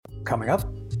Coming up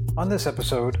on this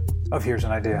episode of Here's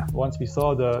an Idea. Once we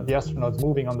saw the astronauts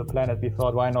moving on the planet, we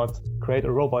thought, why not create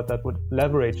a robot that would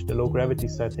leverage the low gravity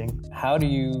setting? How do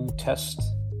you test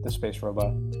the space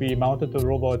robot? We mounted the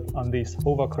robot on these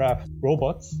hovercraft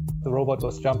robots. The robot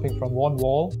was jumping from one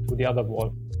wall to the other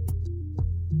wall.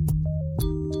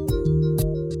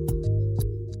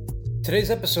 Today's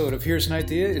episode of Here's an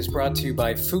Idea is brought to you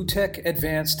by FoodTech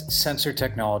Advanced Sensor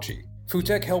Technology.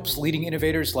 FoodTech helps leading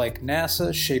innovators like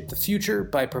NASA shape the future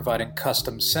by providing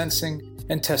custom sensing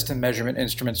and test and measurement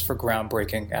instruments for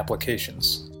groundbreaking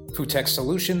applications. FoodTech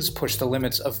solutions push the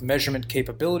limits of measurement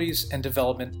capabilities and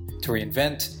development to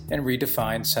reinvent and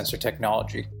redefine sensor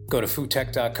technology. Go to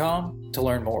foodtech.com to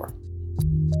learn more.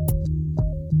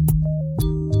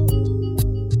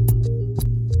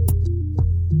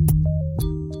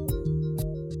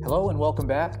 Hello and welcome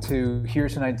back to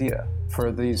Here's an Idea. For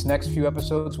these next few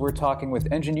episodes, we're talking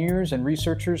with engineers and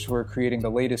researchers who are creating the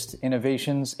latest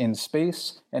innovations in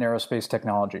space and aerospace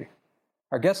technology.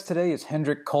 Our guest today is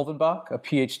Hendrik Kulvenbach, a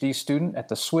PhD student at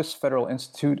the Swiss Federal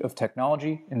Institute of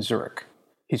Technology in Zurich.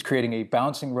 He's creating a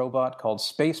bouncing robot called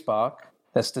SpaceBach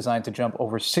that's designed to jump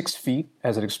over 6 feet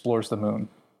as it explores the moon.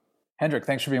 Hendrik,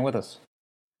 thanks for being with us.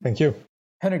 Thank you.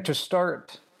 Hendrik, to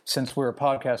start, since we're a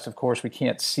podcast, of course, we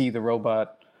can't see the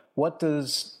robot. What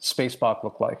does SpaceBach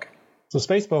look like? So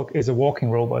SpaceBach is a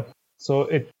walking robot. So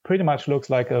it pretty much looks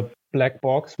like a black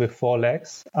box with 4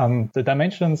 legs. The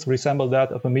dimensions resemble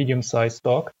that of a medium-sized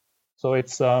dog. So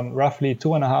it's roughly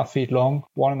 2.5 feet long,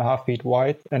 1.5 feet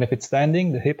wide. And if it's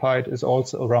standing, the hip height is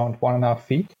also around 1.5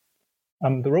 feet.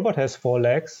 The robot has 4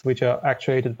 legs, which are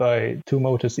actuated by 2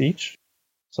 motors each.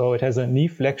 So it has a knee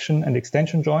flexion and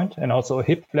extension joint, and also a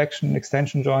hip flexion and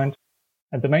extension joint.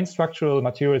 And the main structural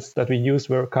materials that we used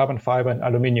were carbon fiber and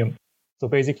aluminium. So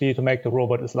basically to make the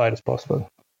robot as light as possible.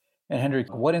 And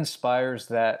Hendrik, what inspires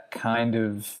that kind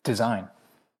of design?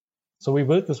 So we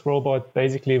built this robot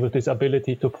basically with this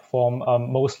ability to perform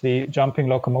mostly jumping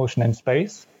locomotion in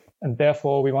space. And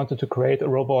therefore, we wanted to create a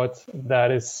robot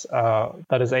that is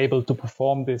able to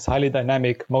perform these highly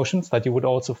dynamic motions that you would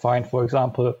also find, for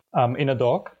example, in a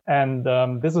dog. And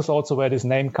this is also where this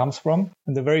name comes from.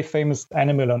 And the very famous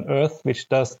animal on Earth, which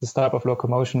does this type of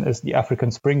locomotion, is the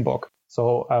African springbok.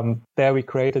 So there we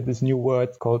created this new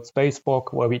word called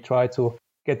SpaceBach, where we try to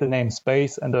get the name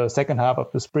space and the second half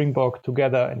of the springbok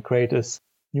together and create this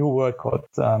new word called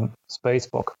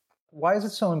SpaceBach. Why is it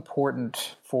so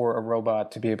important for a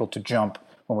robot to be able to jump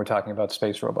when we're talking about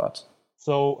space robots?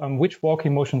 So which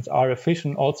walking motions are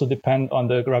efficient also depend on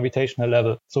the gravitational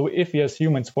level. So if we as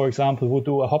humans, for example, would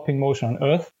do a hopping motion on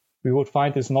Earth, we would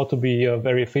find this not to be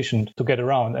very efficient to get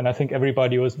around. And I think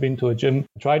everybody who has been to a gym,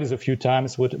 tried this a few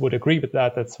times, would agree with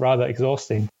that. That's rather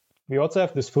exhausting. We also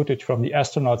have this footage from the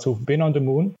astronauts who've been on the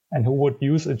moon and who would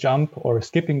use a jump or a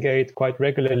skipping gait quite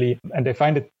regularly, and they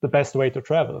find it the best way to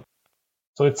travel.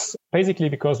 So it's basically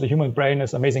because the human brain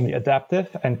is amazingly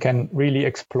adaptive and can really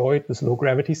exploit this low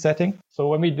gravity setting. So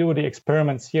when we do the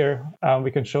experiments here,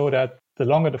 we can show that the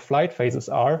longer the flight phases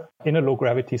are in a low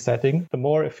gravity setting, the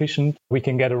more efficient we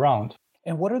can get around.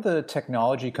 And what are the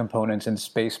technology components in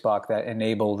SpaceBach that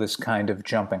enable this kind of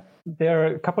jumping? There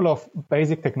are a couple of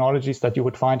basic technologies that you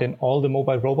would find in all the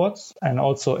mobile robots and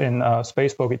also in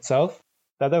SpaceBach itself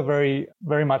that are very,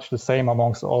 very much the same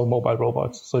amongst all mobile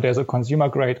robots. So there's a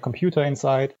consumer-grade computer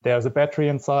inside, there's a battery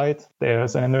inside,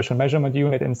 there's an inertial measurement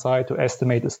unit inside to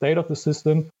estimate the state of the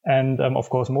system, and of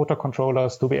course motor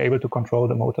controllers to be able to control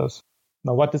the motors.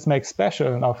 Now what this makes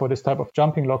special now for this type of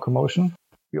jumping locomotion,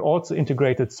 we also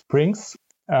integrated springs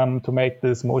to make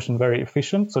this motion very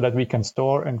efficient so that we can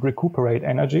store and recuperate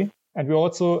energy. And we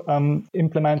also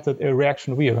implemented a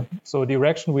reaction wheel. So the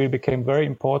reaction wheel became very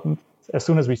important. As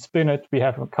soon as we spin it, we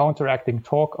have a counteracting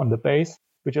torque on the base,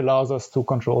 which allows us to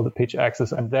control the pitch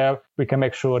axis. And there we can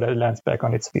make sure that it lands back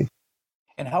on its feet.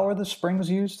 And how are the springs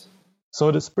used? So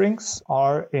the springs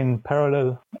are in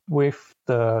parallel with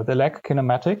the leg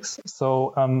kinematics.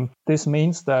 So this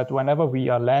means that whenever we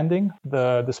are landing,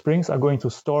 the springs are going to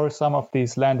store some of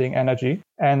this landing energy.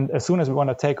 And as soon as we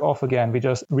want to take off again, we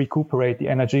just recuperate the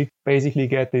energy, basically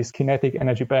get this kinetic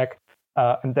energy back,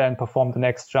 and then perform the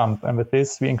next jump. And with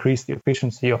this, we increase the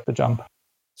efficiency of the jump.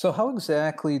 So how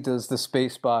exactly does the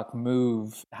SpaceBach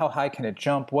move? How high can it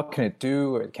jump? What can it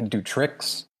do? Or it can do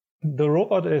tricks? The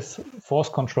robot is force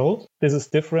controlled. This is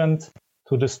different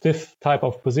to the stiff type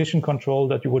of position control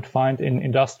that you would find in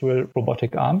industrial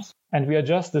robotic arms. And we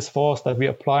adjust this force that we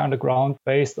apply on the ground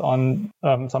based on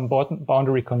some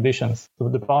boundary conditions. So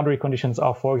the boundary conditions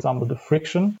are, for example, the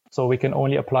friction. So we can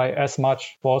only apply as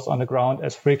much force on the ground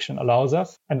as friction allows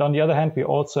us. And on the other hand, we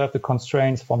also have the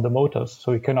constraints from the motors.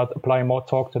 So we cannot apply more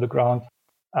torque to the ground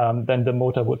than the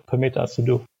motor would permit us to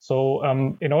do. So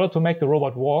in order to make the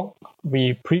robot walk,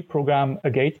 we pre-program a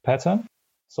gait pattern,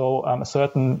 so a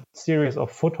certain series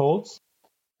of footholds,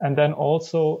 and then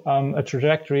also a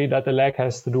trajectory that the leg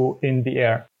has to do in the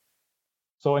air.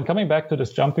 So in coming back to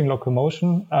this jumping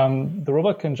locomotion, the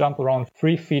robot can jump around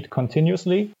 3 feet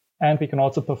continuously, and we can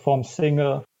also perform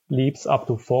single leaps up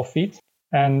to 4 feet.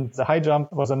 And the high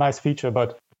jump was a nice feature,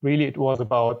 but really it was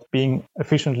about being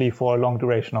efficiently for a long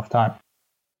duration of time.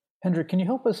 Hendrik, can you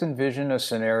help us envision a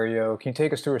scenario? Can you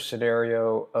take us through a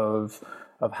scenario of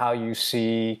how you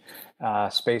see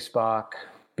Spacebok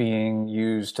being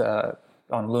used on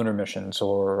lunar missions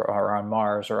or on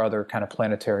Mars or other kind of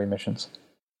planetary missions?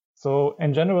 So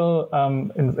in general,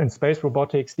 in space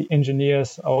robotics, the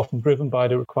engineers are often driven by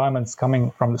the requirements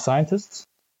coming from the scientists.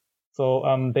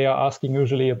 So they are asking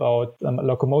usually about a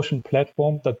locomotion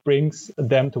platform that brings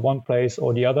them to one place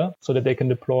or the other so that they can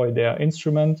deploy their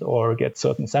instrument or get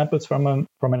certain samples from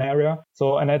an area.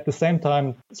 So, and at the same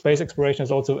time, space exploration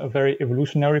is also a very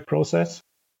evolutionary process.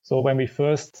 So when we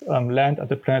first land at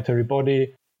the planetary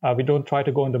body, we don't try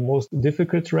to go in the most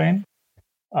difficult terrain,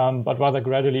 but rather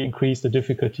gradually increase the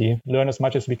difficulty, learn as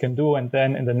much as we can do, and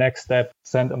then in the next step,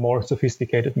 send a more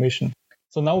sophisticated mission.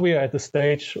 So now we are at the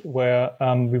stage where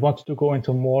we want to go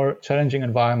into more challenging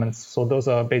environments. So those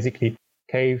are basically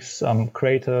caves,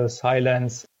 craters,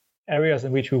 highlands, areas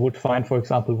in which we would find, for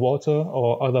example, water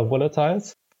or other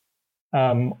volatiles,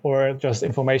 or just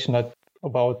information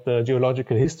about the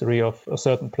geological history of a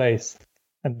certain place.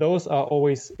 And those are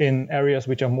always in areas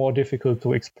which are more difficult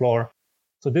to explore.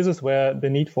 So this is where the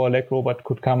need for a leg robot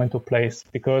could come into place,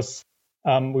 because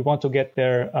we want to get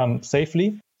there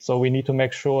safely. So we need to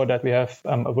make sure that we have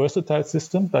a versatile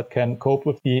system that can cope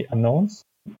with the unknowns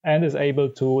and is able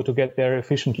to get there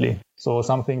efficiently. So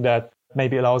something that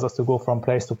maybe allows us to go from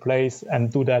place to place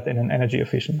and do that in an energy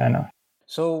efficient manner.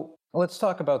 So let's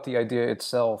talk about the idea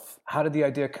itself. How did the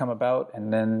idea come about?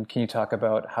 And then can you talk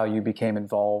about how you became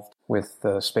involved with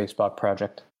the Spacebok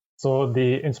project? So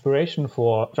the inspiration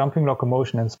for jumping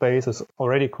locomotion in space is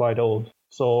already quite old.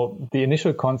 So the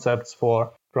initial concepts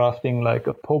for drafting like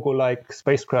a pogo-like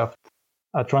spacecraft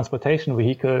transportation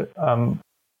vehicle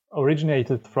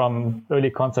originated from early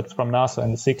concepts from NASA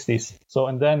in the 60s. So,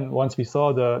 and then once we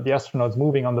saw the astronauts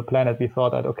moving on the planet, we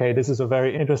thought that, okay, this is a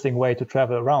very interesting way to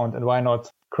travel around, and why not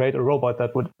create a robot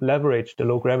that would leverage the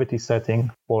low gravity setting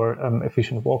for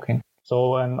efficient walking.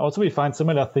 So, and also we find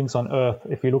similar things on Earth.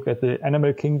 If we look at the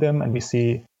animal kingdom and we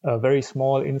see very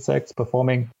small insects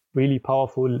performing really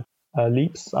powerful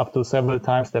leaps up to several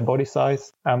times their body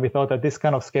size. And we thought that this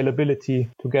kind of scalability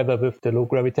together with the low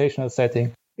gravitational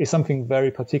setting is something very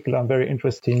particular and very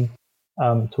interesting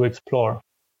to explore.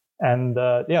 And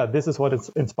this is what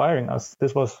is inspiring us.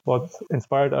 This was what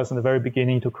inspired us in the very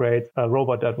beginning to create a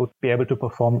robot that would be able to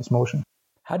perform this motion.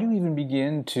 How do you even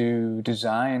begin to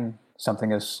design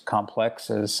something as complex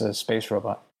as a space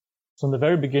robot? So in the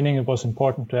very beginning, it was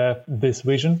important to have this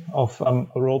vision of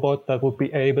a robot that would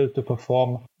be able to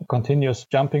perform a continuous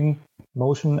jumping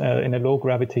motion in a low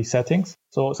gravity settings.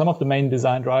 So some of the main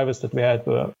design drivers that we had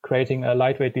were creating a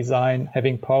lightweight design,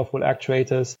 having powerful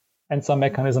actuators, and some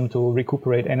mechanism to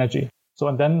recuperate energy. So,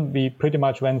 and then we pretty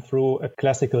much went through a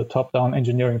classical top-down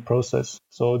engineering process.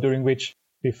 So during which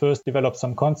we first develop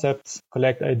some concepts,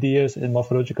 collect ideas in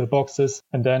morphological boxes,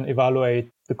 and then evaluate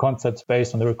the concepts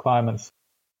based on the requirements.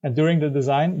 And during the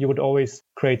design, you would always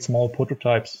create small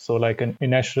prototypes. So like an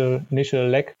initial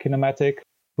leg kinematic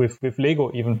with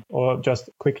Lego even, or just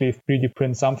quickly 3D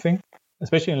print something.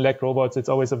 Especially in leg robots, it's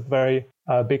always a very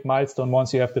big milestone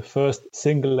once you have the first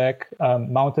single leg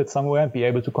mounted somewhere and be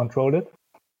able to control it.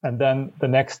 And then the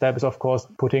next step is, of course,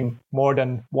 putting more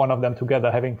than one of them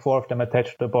together, having 4 of them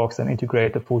attached to the box and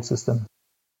integrate the full system.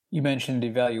 You mentioned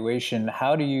evaluation.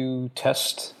 How do you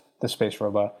test the space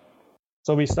robot?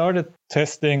 So we started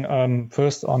testing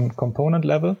first on component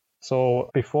level. So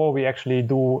before we actually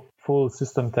do full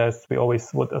system tests, we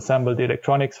always would assemble the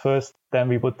electronics first. Then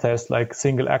we would test like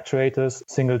single actuators,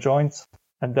 single joints,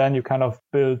 and then you kind of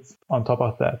build on top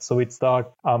of that. So we'd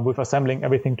start with assembling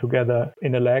everything together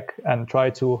in a leg and try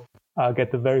to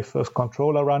get the very first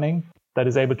controller running that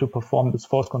is able to perform this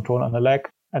force control on the leg,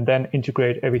 and then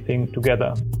integrate everything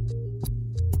together.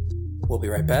 We'll be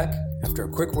right back after a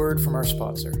quick word from our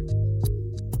sponsor.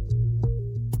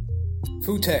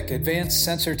 FoodTech Advanced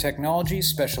Sensor Technology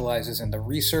specializes in the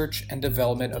research and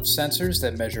development of sensors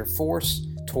that measure force,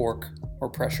 torque, or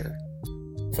pressure.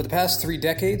 For the past 3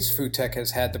 decades, FoodTech has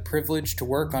had the privilege to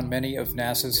work on many of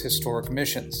NASA's historic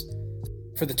missions.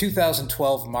 For the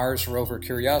 2012 Mars rover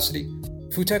Curiosity,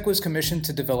 FoodTech was commissioned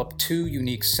to develop 2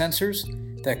 unique sensors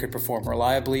that could perform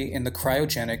reliably in the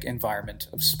cryogenic environment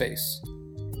of space.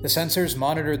 The sensors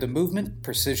monitor the movement,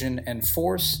 precision, and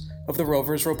force of the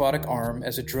rover's robotic arm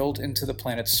as it drilled into the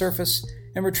planet's surface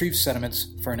and retrieved sediments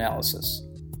for analysis.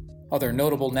 Other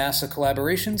notable NASA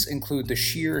collaborations include the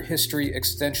Shear History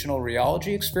Extensional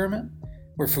Rheology Experiment,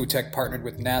 where FoodTech partnered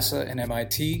with NASA and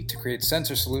MIT to create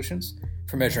sensor solutions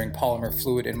for measuring polymer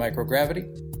fluid in microgravity,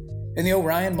 and the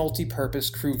Orion Multi-Purpose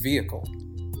Crew Vehicle,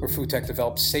 where FoodTech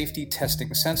developed safety testing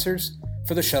sensors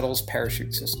for the shuttle's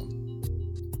parachute system.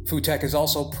 FoodTech is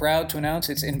also proud to announce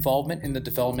its involvement in the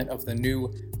development of the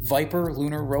new Viper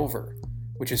lunar rover,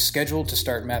 which is scheduled to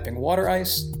start mapping water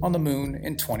ice on the moon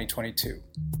in 2022.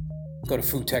 Go to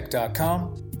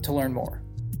foodtech.com to learn more.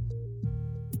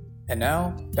 And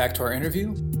now, back to our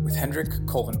interview with Hendrik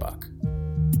Kolvenbach.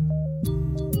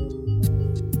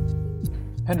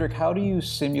 Hendrik, how do you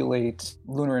simulate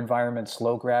lunar environments,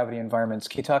 low-gravity environments?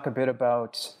 Can you talk a bit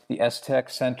about the STEC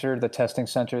Center, the testing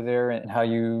center there, and how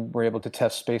you were able to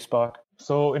test SpaceBok?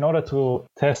 So in order to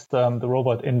test the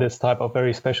robot in this type of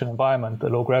very special environment, the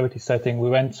low-gravity setting, we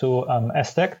went to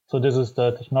STEC. So this is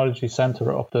the technology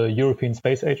center of the European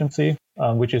Space Agency,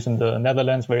 which is in the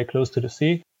Netherlands, very close to the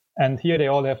sea. And here they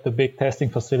all have the big testing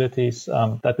facilities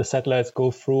that the satellites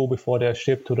go through before they're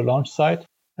shipped to the launch site.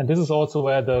 And this is also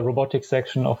where the robotics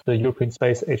section of the European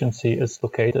Space Agency is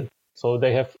located. So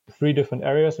they have 3 different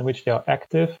areas in which they are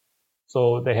active.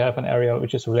 So they have an area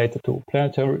which is related to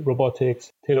planetary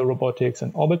robotics, telerobotics,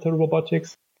 and orbital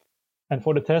robotics. And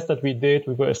for the test that we did,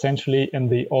 we were essentially in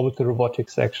the orbital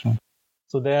robotics section.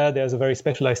 So there's a very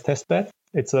specialized test bed.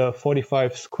 It's a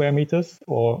 45 square meters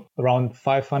or around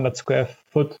 500 square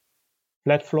foot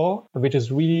flat floor, which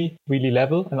is really, really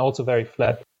level and also very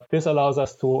flat. This allows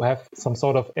us to have some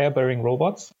sort of air-bearing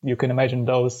robots. You can imagine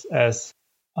those as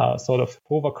sort of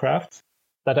hovercrafts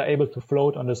that are able to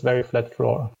float on this very flat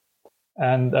floor.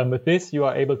 And with this, you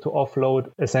are able to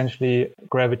offload essentially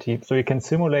gravity. So you can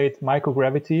simulate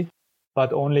microgravity,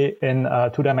 but only in a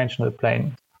 2-dimensional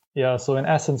plane. Yeah, so in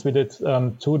essence, we did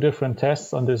 2 different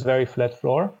tests on this very flat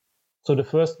floor. So the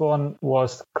first one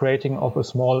was creating of a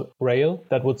small rail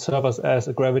that would serve us as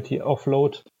a gravity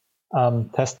offload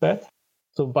test bed.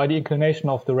 So by the inclination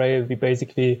of the rail, we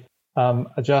basically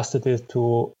adjusted it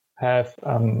to have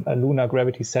a lunar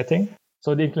gravity setting.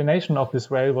 So the inclination of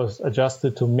this rail was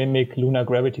adjusted to mimic lunar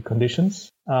gravity conditions.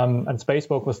 And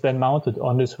SpaceBok was then mounted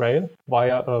on this rail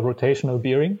via a rotational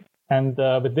bearing. And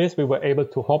with this, we were able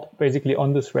to hop basically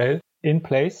on this rail in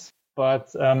place,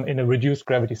 but in a reduced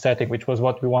gravity setting, which was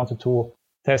what we wanted to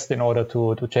test in order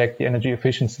to check the energy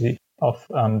efficiency of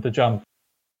the jump.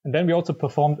 And then we also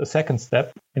performed a second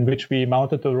step in which we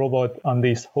mounted the robot on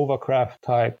these hovercraft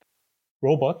type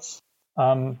robots,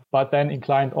 but then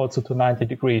inclined also to 90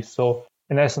 degrees. So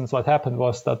in essence, what happened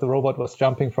was that the robot was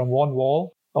jumping from one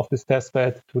wall of this test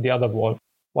bed to the other wall,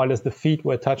 while as the feet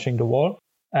were touching the wall.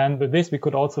 And with this, we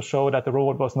could also show that the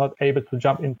robot was not able to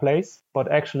jump in place, but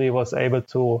actually was able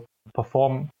to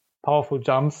perform powerful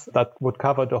jumps that would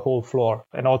cover the whole floor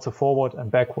and also forward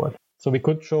and backward. So we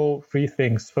could show 3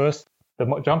 things. First,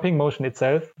 the jumping motion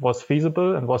itself was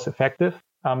feasible and was effective,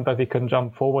 that we can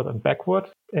jump forward and backward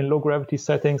in low gravity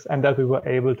settings, and that we were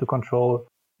able to control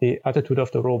the attitude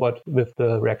of the robot with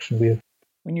the reaction wheel.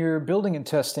 When you're building and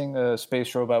testing a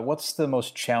space robot, what's the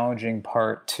most challenging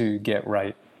part to get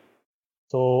right?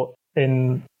 So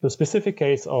in the specific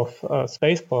case of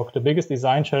SpaceBok, the biggest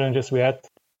design challenges we had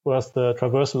was the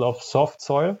traversal of soft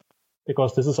soil,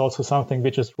 because this is also something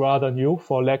which is rather new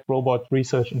for LEG robot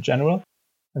research in general.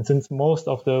 And since most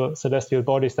of the celestial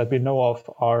bodies that we know of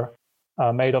are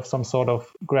made of some sort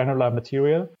of granular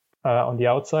material on the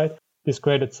outside, this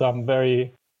created some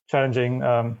very challenging,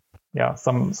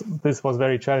 this was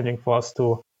very challenging for us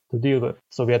to deal with.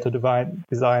 So we had to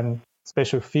design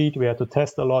special feet, we had to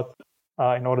test a lot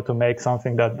in order to make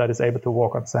something that is able to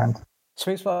walk on sand.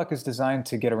 SpaceBok is designed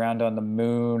to get around on the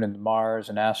moon and Mars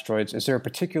and asteroids. Is there a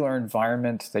particular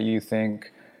environment that you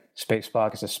think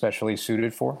SpaceBok is especially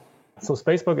suited for? So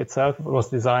SpaceBok itself was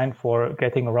designed for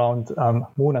getting around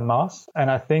Moon and Mars.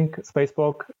 And I think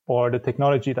SpaceBok, or the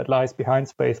technology that lies behind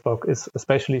SpaceBok, is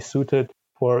especially suited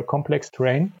for complex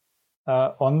terrain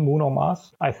on Moon or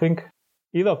Mars. I think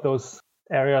either of those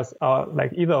areas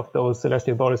either of those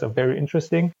celestial bodies are very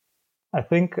interesting. I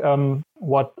think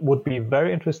what would be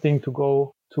very interesting to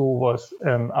go to was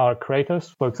our craters,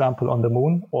 for example, on the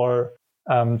Moon, or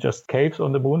just caves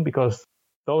on the Moon, because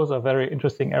those are very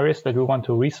interesting areas that we want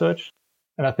to research.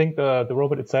 And I think the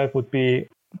robot itself would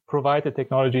provide the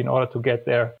technology in order to get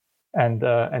there and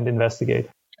investigate.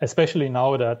 especially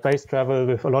now that space travel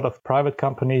with a lot of private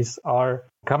companies are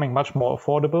becoming much more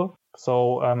affordable.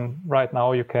 So right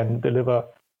now you can deliver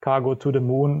cargo to the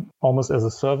moon almost as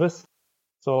a service.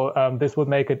 So this would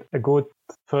make it a good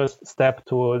first step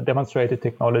to demonstrate the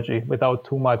technology without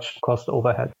too much cost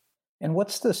overhead. And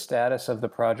what's the status of the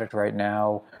project right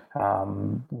now?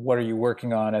 What are you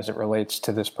working on as it relates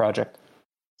to this project?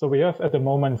 So we have at the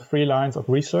moment 3 lines of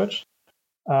research.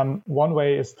 One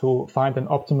way is to find an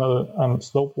optimal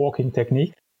slope walking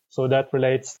technique. So that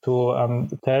relates to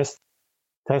the tests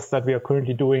that we are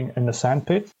currently doing in the sand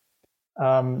pit.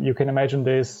 You can imagine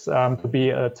this to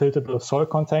be a tiltable soil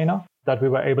container that we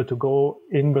were able to go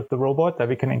in with the robot, that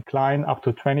we can incline up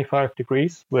to 25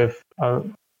 degrees with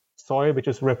soil, which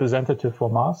is representative for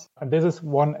Mars. And this is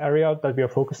one area that we are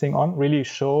focusing on, really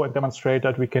show and demonstrate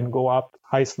that we can go up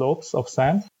high slopes of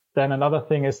sand. Then another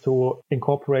thing is to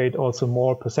incorporate also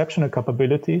more perceptional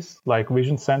capabilities like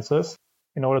vision sensors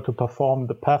in order to perform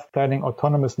the path planning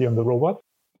autonomously on the robot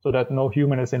so that no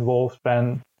human is involved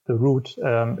when the route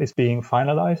is being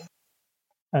finalized.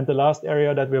 And the last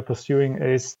area that we're pursuing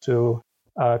is to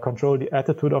control the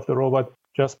attitude of the robot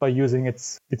just by using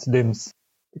its limbs.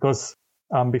 Because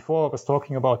before I was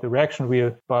talking about the reaction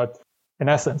wheel, but in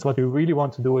essence, what we really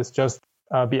want to do is just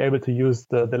be able to use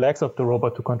the legs of the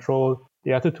robot to control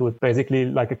the attitude, basically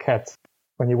like a cat.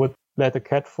 When you would let a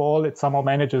cat fall, it somehow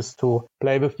manages to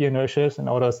play with the inertia in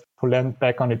order to land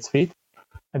back on its feet.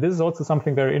 And this is also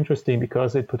something very interesting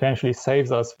because it potentially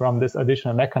saves us from this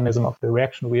additional mechanism of the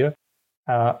reaction wheel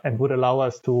and would allow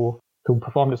us to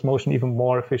perform this motion even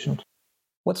more efficient.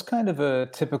 What's kind of a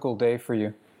typical day for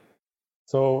you?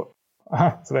 So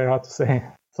it's very hard to say.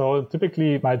 So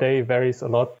typically my day varies a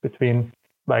lot between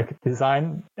like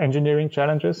design engineering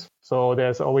challenges. So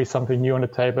there's always something new on the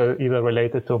table, either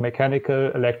related to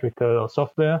mechanical, electrical, or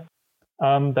software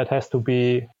that has to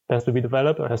be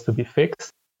developed or has to be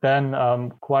fixed.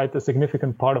 Then quite a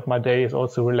significant part of my day is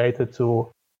also related to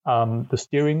the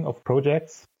steering of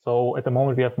projects. So at the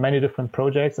moment we have many different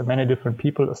projects and many different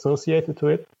people associated to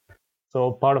it.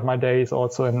 So part of my day is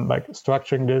also in like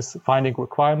structuring this, finding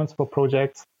requirements for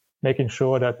projects, making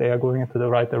sure that they are going into the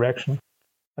right direction.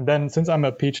 And then since I'm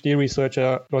a PhD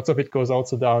researcher, lots of it goes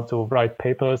also down to write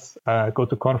papers, go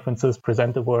to conferences,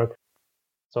 present the work.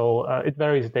 So it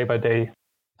varies day by day.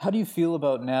 How do you feel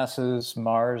about NASA's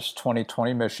Mars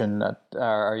 2020 mission?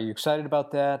 Are you excited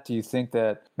about that? Do you think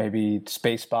that maybe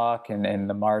SpaceBach and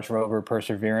the Mars rover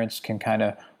Perseverance can kind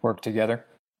of work together?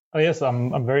 Oh, yes,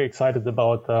 I'm very excited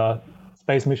about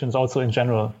space missions also in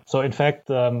general. So in fact,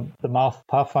 the Mars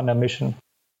Pathfinder mission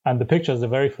and the pictures, the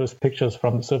very first pictures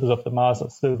from the surface of the Mars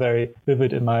are still very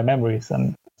vivid in my memories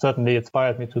and certainly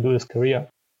inspired me to do this career.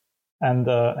 And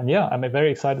yeah, I'm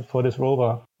very excited for this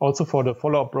rover. Also for the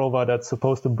follow-up rover that's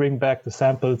supposed to bring back the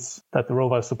samples that the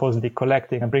rover is supposedly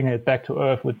collecting and bringing it back to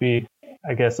Earth would be,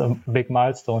 I guess, a big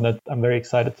milestone that I'm very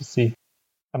excited to see.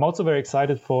 I'm also very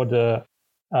excited for the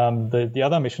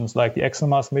other missions, like the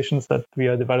ExoMars missions that we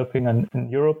are developing in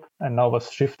Europe and now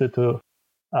was shifted to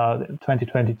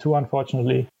 2022,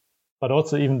 unfortunately, but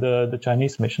also even the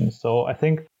Chinese missions. So I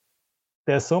think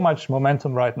there's so much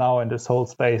momentum right now in this whole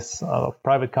space of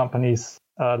private companies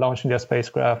launching their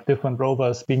spacecraft, different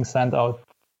rovers being sent out.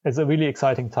 It's a really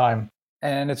exciting time.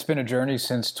 And it's been a journey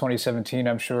since 2017,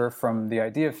 I'm sure, from the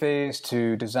idea phase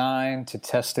to design to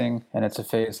testing. And it's a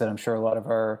phase that I'm sure a lot of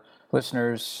our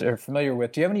listeners are familiar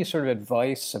with. Do you have any sort of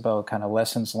advice about kind of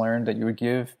lessons learned that you would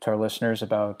give to our listeners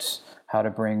about how to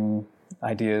bring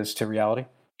ideas to reality?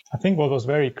 I think what was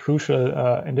very crucial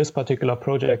in this particular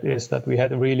project is that we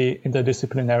had a really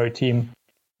interdisciplinary team.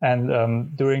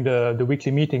 And during the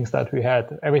weekly meetings that we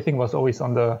had, everything was always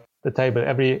on the table.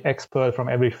 Every expert from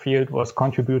every field was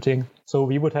contributing. So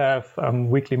we would have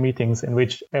weekly meetings in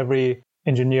which every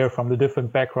engineer from the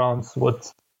different backgrounds would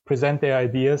present their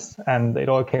ideas, and it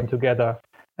all came together.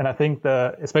 And I think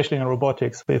especially in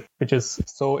robotics, which is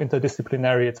so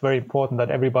interdisciplinary, it's very important that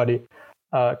everybody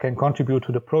can contribute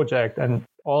to the project, and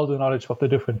all the knowledge of the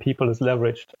different people is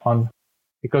leveraged on,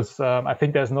 because I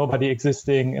think there's nobody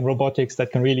existing in robotics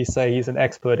that can really say he's an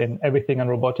expert in everything in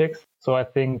robotics. So I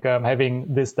think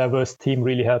having this diverse team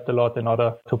really helped a lot in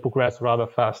order to progress rather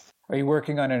fast. Are you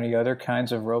working on any other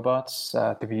kinds of robots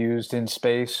to be used in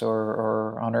space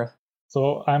or on Earth?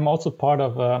 So I'm also part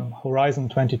of Horizon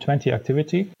 2020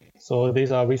 activity. So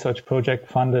these are research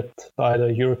projects funded by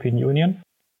the European Union.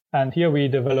 And here we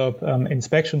develop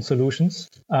inspection solutions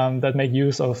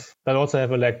that also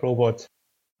have a leg robot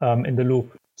in the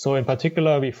loop. So in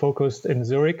particular, we focused in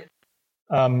Zurich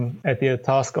at the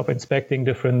task of inspecting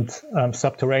different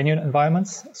subterranean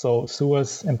environments, so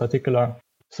sewers in particular.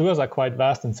 sewers are quite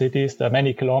vast in cities. There are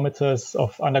many kilometers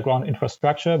of underground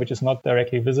infrastructure, which is not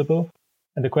directly visible.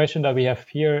 And the question that we have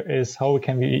here is how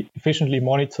can we efficiently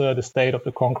monitor the state of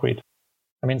the concrete?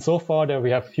 I mean, so far there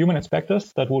we have human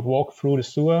inspectors that would walk through the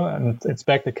sewer and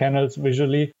inspect the canals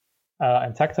visually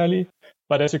and tactilely.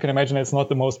 But as you can imagine, it's not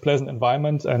the most pleasant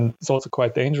environment, and it's also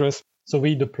quite dangerous. So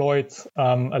we deployed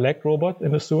a leg robot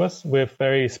in the sewers with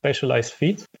very specialized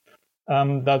feet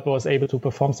that was able to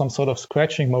perform some sort of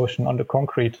scratching motion on the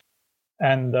concrete.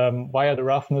 And via the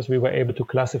roughness, we were able to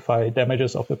classify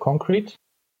damages of the concrete.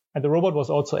 And the robot was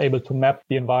also able to map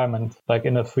the environment, like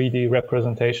in a 3D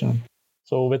representation.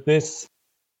 So with this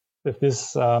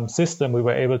system, we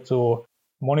were able to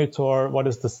monitor what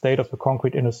is the state of the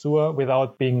concrete in a sewer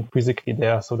without being physically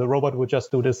there. So the robot would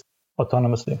just do this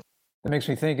autonomously. That makes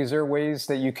me think, is there ways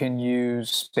that you can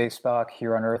use Spacebok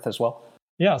here on Earth as well?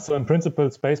 Yeah, so in principle,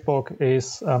 Spacebok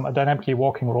is a dynamically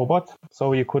walking robot.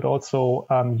 So you could also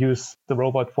use the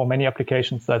robot for many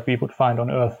applications that we would find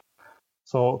on Earth.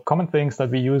 So common things that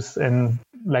we use in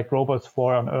like robots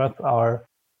for on Earth are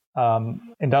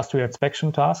industrial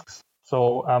inspection tasks.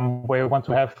 So where you want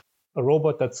to have a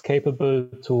robot that's capable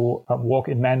to walk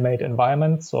in man-made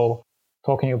environments. So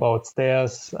talking about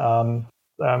stairs,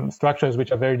 structures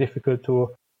which are very difficult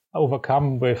to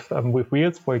overcome with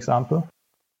wheels, for example.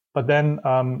 But then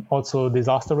also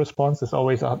disaster response is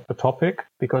always a topic,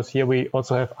 because here we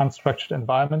also have unstructured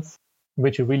environments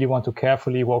which you really want to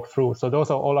carefully walk through. So those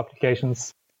are all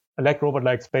applications a leg robot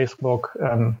like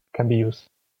Spacebok can be used.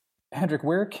 Hendrik,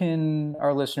 where can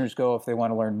our listeners go if they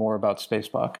want to learn more about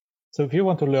Spacebok? So if you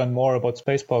want to learn more about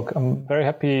Spacebok, I'm very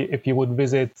happy if you would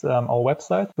visit our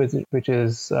website, which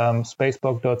is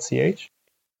spacebok.ch,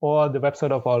 or the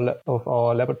website of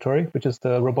our laboratory, which is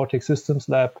the Robotic Systems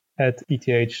Lab at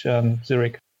ETH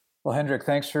Zurich. Well, Hendrik,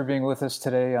 thanks for being with us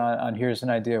today on Here's an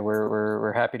Idea.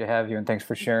 We're happy to have you, and thanks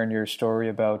for sharing your story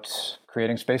about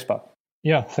creating Spacebok.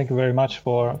 Yeah, thank you very much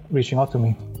for reaching out to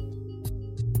me.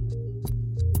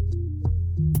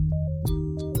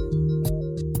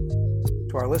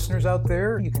 To our listeners out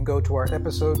there, you can go to our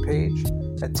episode page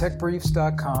at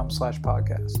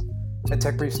techbriefs.com/podcast. At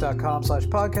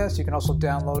techbriefs.com/podcast, you can also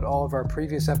download all of our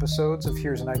previous episodes of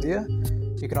Here's an Idea.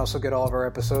 You can also get all of our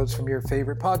episodes from your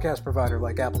favorite podcast provider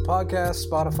like Apple Podcasts,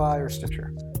 Spotify, or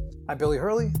Stitcher. I'm Billy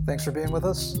Hurley. Thanks for being with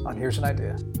us on Here's an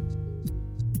Idea.